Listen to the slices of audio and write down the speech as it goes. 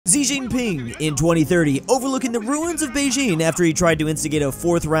Xi Jinping in 2030, overlooking the ruins of Beijing after he tried to instigate a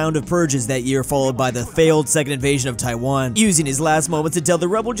fourth round of purges that year, followed by the failed second invasion of Taiwan, using his last moments to tell the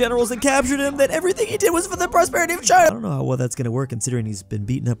rebel generals that captured him that everything he did was for the prosperity of China. I don't know how well that's gonna work considering he's been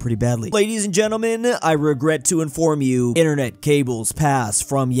beaten up pretty badly. Ladies and gentlemen, I regret to inform you, internet cables pass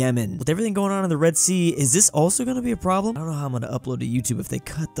from Yemen. With everything going on in the Red Sea, is this also gonna be a problem? I don't know how I'm gonna upload to YouTube if they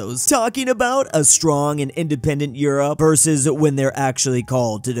cut those. Talking about a strong and independent Europe versus when they're actually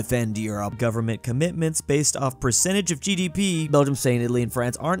called to defend Europe. Government commitments based off percentage of GDP. Belgium, Spain, Italy, and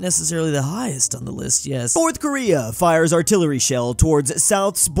France aren't necessarily the highest on the list, yes. North Korea fires artillery shell towards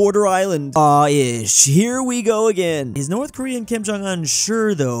South's border island. Aw-ish. Here we go again. Is North Korea and Kim Jong-un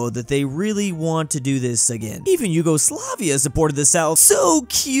sure, though, that they really want to do this again? Even Yugoslavia supported the South. So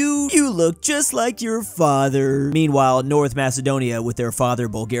cute. You look just like your father. Meanwhile, North Macedonia with their father,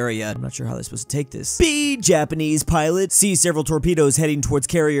 Bulgaria. I'm not sure how they're supposed to take this. B. Japanese pilot. See several torpedoes heading towards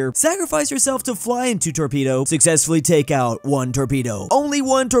carrier. Sacrifice yourself to fly into torpedo. Successfully take out one torpedo. Only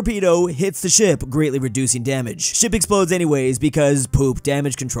one torpedo hits the ship, greatly reducing damage. Ship explodes anyways because poop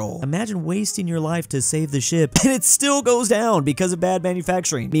damage control. Imagine wasting your life to save the ship and it still goes down because of bad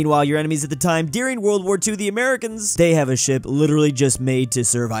manufacturing. Meanwhile, your enemies at the time during World War II, the Americans, they have a ship literally just made to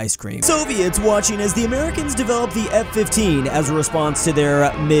serve ice cream. Soviets watching as the Americans develop the F-15 as a response to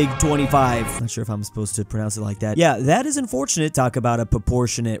their MiG-25. Not sure if I'm supposed to pronounce it like that. Yeah, that is unfortunate. Talk about a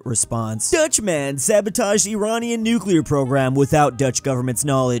proportionate response. Dutchman sabotaged Iranian nuclear program without Dutch government's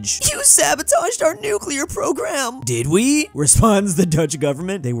knowledge. You sabotaged our nuclear program! Did we? Responds the Dutch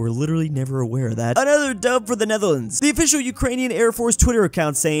government. They were literally never aware of that. Another dub for the Netherlands. The official Ukrainian Air Force Twitter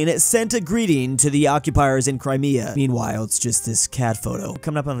account saying it sent a greeting to the occupiers in Crimea. Meanwhile, it's just this cat photo.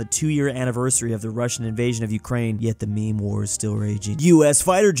 Coming up on the 2-year anniversary of the Russian invasion of Ukraine, yet the meme war is still raging. US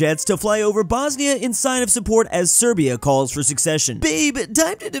fighter jets to fly over Bosnia in sign of support as Serbia calls for succession. Babe,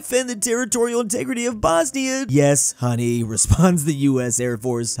 time to defend the territorial integrity of Bosnia. Yes, honey, responds the US Air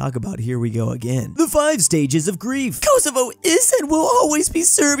Force. Talk about here we go again. The 5 stages of grief. Kosovo is and will always be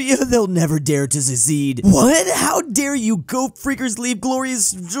Serbia. They'll never dare to secede. What? How dare you goat freakers leave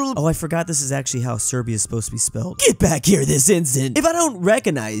glorious... Oh, I forgot this is actually how Serbia is supposed to be spelled. Get back here this instant. If I don't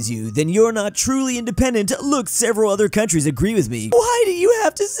recognize you, then you're not truly independent. Look, several other countries agree with me. Why do you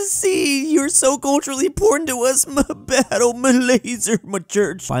have to secede? You're so culturally important to us. My battle, my laser, my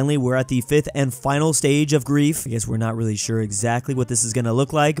church. Finally, we're at the 5th and final stage of grief. I guess we're not really sure exactly what this is gonna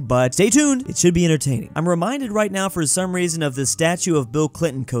look like, but stay tuned. It should be entertaining. I'm reminded right now for some reason of the statue of Bill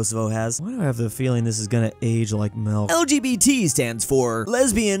Clinton Kosovo has. Why do I have the feeling this is gonna age like milk? LGBT stands for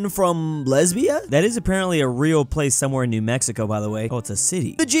lesbian from Lesbia? That is apparently a real place somewhere in New Mexico, by the way. Oh, it's a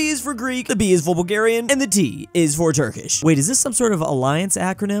city. The G is for Greek, the B is for Bulgarian, and the T is for Turkish. Wait, is this some sort of alliance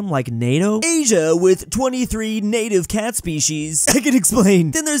acronym like NATO? Asia with 23 native cat species. I can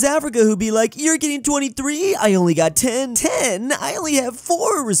explain. Then there's Africa who'd be like, you're getting 23? I only got 10. 10? I only have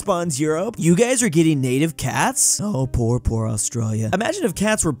 4, responds Europe. You guys are getting native cats? Oh, poor Australia. Imagine if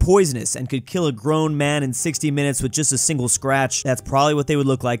cats were poisonous and could kill a grown man in 60 minutes with just a single scratch. That's probably what they would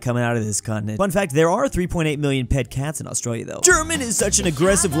look like coming out of this continent. Fun fact, there are 3.8 million pet cats in Australia, though. German is such an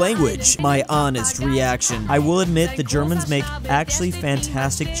aggressive language. My honest reaction. I will admit the Germans make actually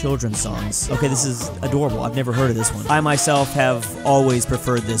fantastic children's songs. Okay, this is adorable. I've never heard of this one. I myself have always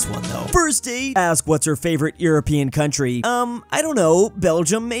preferred this one, though. First date. Ask what's her favorite European country. I don't know.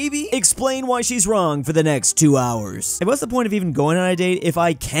 Belgium, maybe? Explain why she's wrong for the next 2 hours. And what's the point of even going on a date if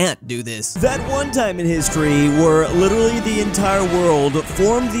I can't do this? That one time in history where literally the entire world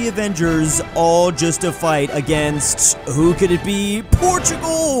formed the Avengers all just to fight against, who could it be?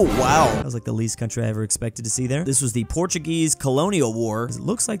 Portugal! Wow. That was like the least country I ever expected to see there. This was the Portuguese colonial war. It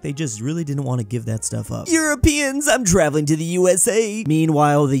looks like they just really didn't want to give that stuff up. Europeans, I'm traveling to the USA.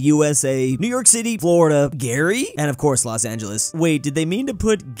 Meanwhile, the USA, New York City, Florida, Gary, and of course Los Angeles. Wait, did they mean to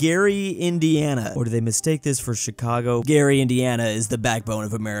put Gary, Indiana? Or did they mistake this for Chicago? Gary, Indiana is the backbone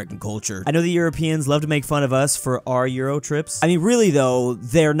of American culture. I know the Europeans love to make fun of us for our Euro trips. I mean, really though,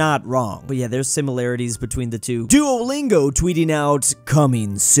 they're not wrong. But yeah, there's similarities between the two. Duolingo tweeting out,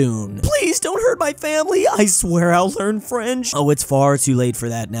 coming soon. Please don't hurt my family. I swear I'll learn French. Oh, it's far too late for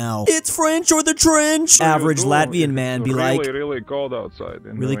that now. It's French or the trench. Average Latvian man be like, really cold outside.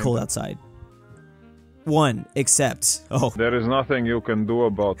 Really cold outside. One, except, oh. There is nothing you can do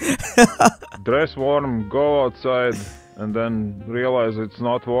about it. Dress warm, go outside, and then realize it's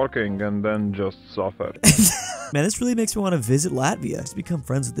not working, and then just suffer. Man, this really makes me want to visit Latvia. Just become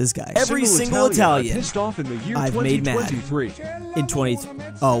friends with this guy. Every single Italian pissed off in the year I've made mad. In 20...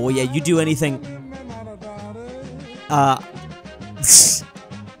 Oh, well, yeah, you do anything...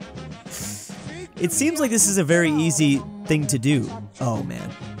 It seems like this is a very easy thing to do. Oh,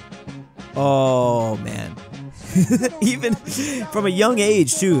 man. Oh, man. Even from a young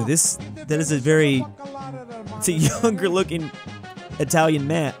age, too. That is it's a younger looking Italian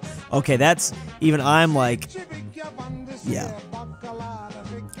man. Okay, that's, even I'm like, yeah.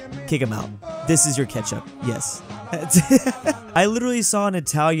 Kick him out. This is your ketchup. Yes. I literally saw an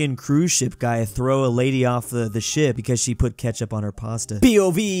Italian cruise ship guy throw a lady off the ship because she put ketchup on her pasta.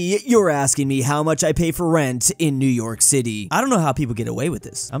 POV, you're asking me how much I pay for rent in New York City. I don't know how people get away with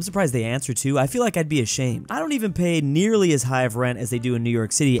this. I'm surprised they answer too. I feel like I'd be ashamed. I don't even pay nearly as high of rent as they do in New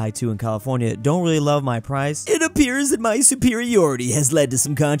York City. I too in California don't really love my price. It appears that my superiority has led to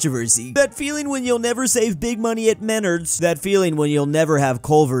some controversy. That feeling when you'll never save big money at Menards. That feeling when you'll never have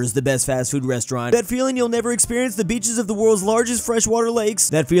Culver's, the best fast food restaurant. That feeling you'll never experience the beaches of the world's largest freshwater lakes.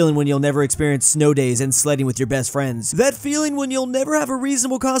 That feeling when you'll never experience snow days and sledding with your best friends. That feeling when you'll never have a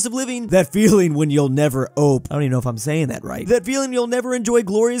reasonable cost of living. That feeling when you'll never I don't even know if I'm saying that right. That feeling you'll never enjoy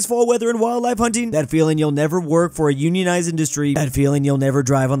glorious fall weather and wildlife hunting. That feeling you'll never work for a unionized industry. That feeling you'll never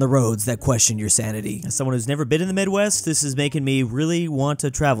drive on the roads that question your sanity. As someone who's never been in the Midwest, this is making me really want to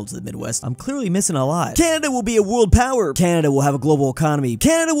travel to the Midwest. I'm clearly missing a lot. Canada will be a world power. Canada will have a global economy.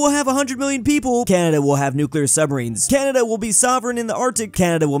 Canada will have 100 million people. Canada will have nuclear submarines. Canada will be sovereign in the Arctic.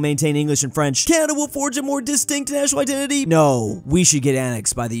 Canada will maintain English and French. Canada will forge a more distinct national identity. No, we should get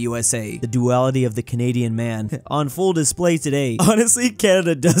annexed by the USA. The duality of the Canadian man on full display today. Honestly,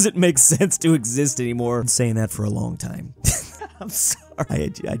 Canada doesn't make sense to exist anymore. I've been saying that for a long time. I'm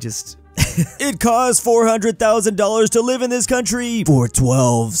sorry. I just... It costs $400,000 to live in this country for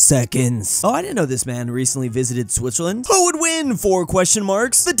 12 seconds. Oh, I didn't know this man recently visited Switzerland. Who would win? 4 question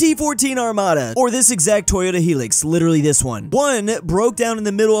marks. The T14 Armada or this exact Toyota Helix, literally this one. One broke down in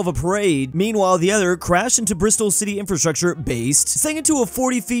the middle of a parade. Meanwhile, the other crashed into Bristol city infrastructure based, sank into a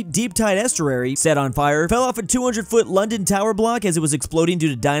 40 feet deep tide estuary, set on fire, fell off a 200-foot London tower block as it was exploding due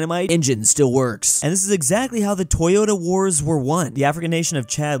to dynamite. Engine still works. And this is exactly how the Toyota wars were won. The African nation of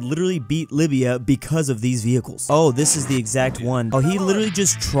Chad literally beat Libya because of these vehicles. Oh, this is the exact one. Oh, he literally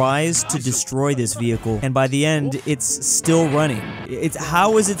just tries to destroy this vehicle, and by the end, it's still running.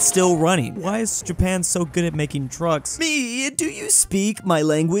 How is it still running? Why is Japan so good at making trucks? Me, do you speak my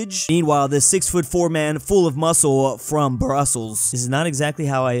language? Meanwhile, the 6'4" man full of muscle from Brussels. This is not exactly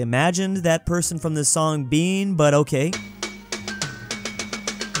how I imagined that person from this song being, but okay.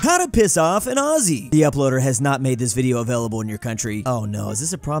 How to piss off an Aussie. The uploader has not made this video available in your country. Oh no, is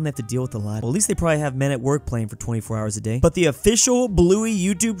this a problem they have to deal with a lot? Well, at least they probably have men at work playing for 24 hours a day. But the official Bluey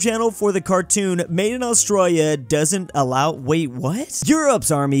YouTube channel for the cartoon made in Australia doesn't allow- wait, what?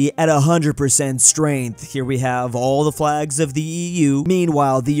 Europe's army at 100% strength. Here we have all the flags of the EU.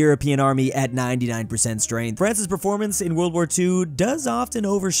 Meanwhile, the European army at 99% strength. France's performance in World War II does often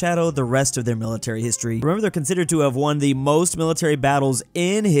overshadow the rest of their military history. Remember, they're considered to have won the most military battles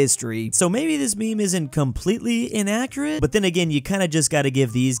in history, so maybe this meme isn't completely inaccurate, but then again, you kind of just got to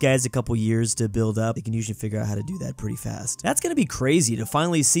give these guys a couple years to build up. They can usually figure out how to do that pretty fast. That's gonna be crazy to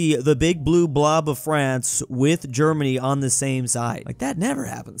finally see the big blue blob of France with Germany on the same side. Like, that never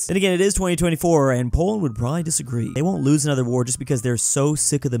happens. Then again, it is 2024, and Poland would probably disagree. They won't lose another war just because they're so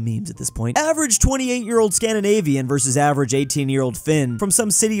sick of the memes at this point. Average 28-year-old Scandinavian versus average 18-year-old Finn. From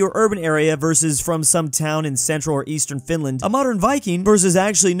some city or urban area versus from some town in central or eastern Finland. A modern Viking versus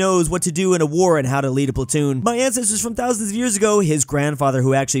actually knows what to do in a war and how to lead a platoon. My ancestors from thousands of years ago, his grandfather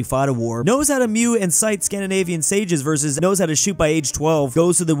who actually fought a war, knows how to mew and cite Scandinavian sages versus knows how to shoot by age 12,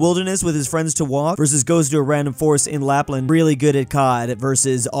 goes to the wilderness with his friends to walk versus goes to a random force in Lapland, really good at COD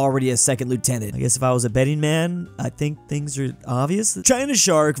versus already a second lieutenant. I guess if I was a betting man, I think things are obvious. China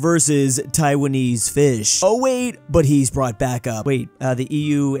shark versus Taiwanese fish. Oh wait, but he's brought back up. Wait, the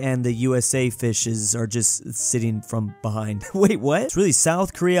EU and the USA fishes are just sitting from behind. Wait, what? It's really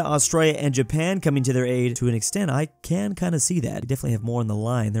South Korea, Australia, and Japan coming to their aid. To an extent, I can kind of see that. They definitely have more on the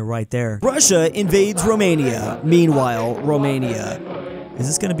line. They're right there. Russia invades Romania. Meanwhile, Romania. Is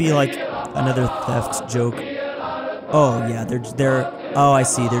this going to be like another theft joke? Oh yeah, they're oh, I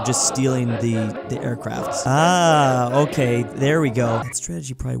see. They're just stealing the aircraft. Ah, okay. There we go. That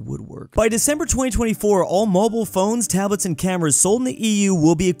strategy probably would work. By December 2024, all mobile phones, tablets, and cameras sold in the EU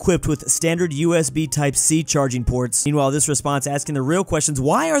will be equipped with standard USB Type-C charging ports. Meanwhile, this response asking the real questions,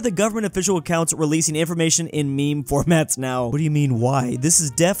 why are the government official accounts releasing information in meme formats now? What do you mean, why? This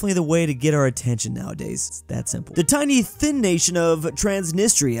is definitely the way to get our attention nowadays. It's that simple. The tiny, thin nation of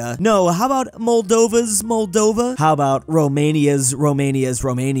Transnistria. No, how about Moldova's Moldova? How about Romania's Romania? Romania's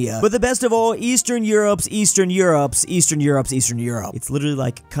Romania. But the best of all, Eastern Europe's Eastern Europe's Eastern Europe's Eastern Europe. It's literally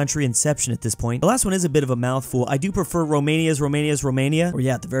like country inception at this point. The last one is a bit of a mouthful. I do prefer Romania's Romania, or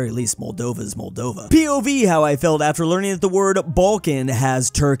yeah, at the very least, Moldova's Moldova. POV, how I felt after learning that the word Balkan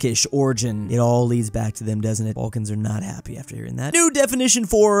has Turkish origin. It all leads back to them, doesn't it? Balkans are not happy after hearing that. New definition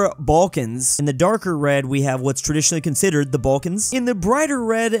for Balkans. In the darker red, we have what's traditionally considered the Balkans. In the brighter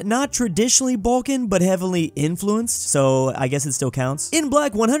red, not traditionally Balkan, but heavily influenced, so I guess it still counts. In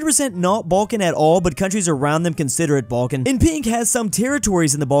black, 100% not Balkan at all, but countries around them consider it Balkan. In pink, has some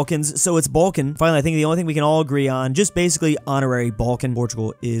territories in the Balkans, so it's Balkan. Finally, I think the only thing we can all agree on, just basically honorary Balkan.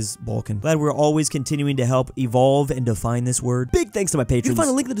 Portugal is Balkan. Glad we're always continuing to help evolve and define this word. Big thanks to my patrons. You can find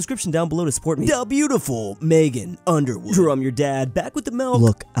a link in the description down below to support me. The beautiful Megan Underwood. Drum your dad, back with the milk.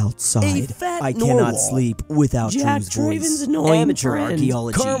 Look outside. A fat I normal. cannot sleep without Jack Drew's voice. Traven's annoying Amateur friend.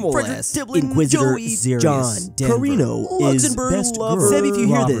 archaeology. Carmel Fredrik S. Tibblin, InquisitorXarius. JohnDenver. KirinoIsBestGirl. Sebby, if you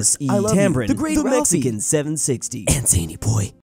hear this, I love you. Tambrin, The Great the Ralphie. Mexican 760. And ZaneyBoi.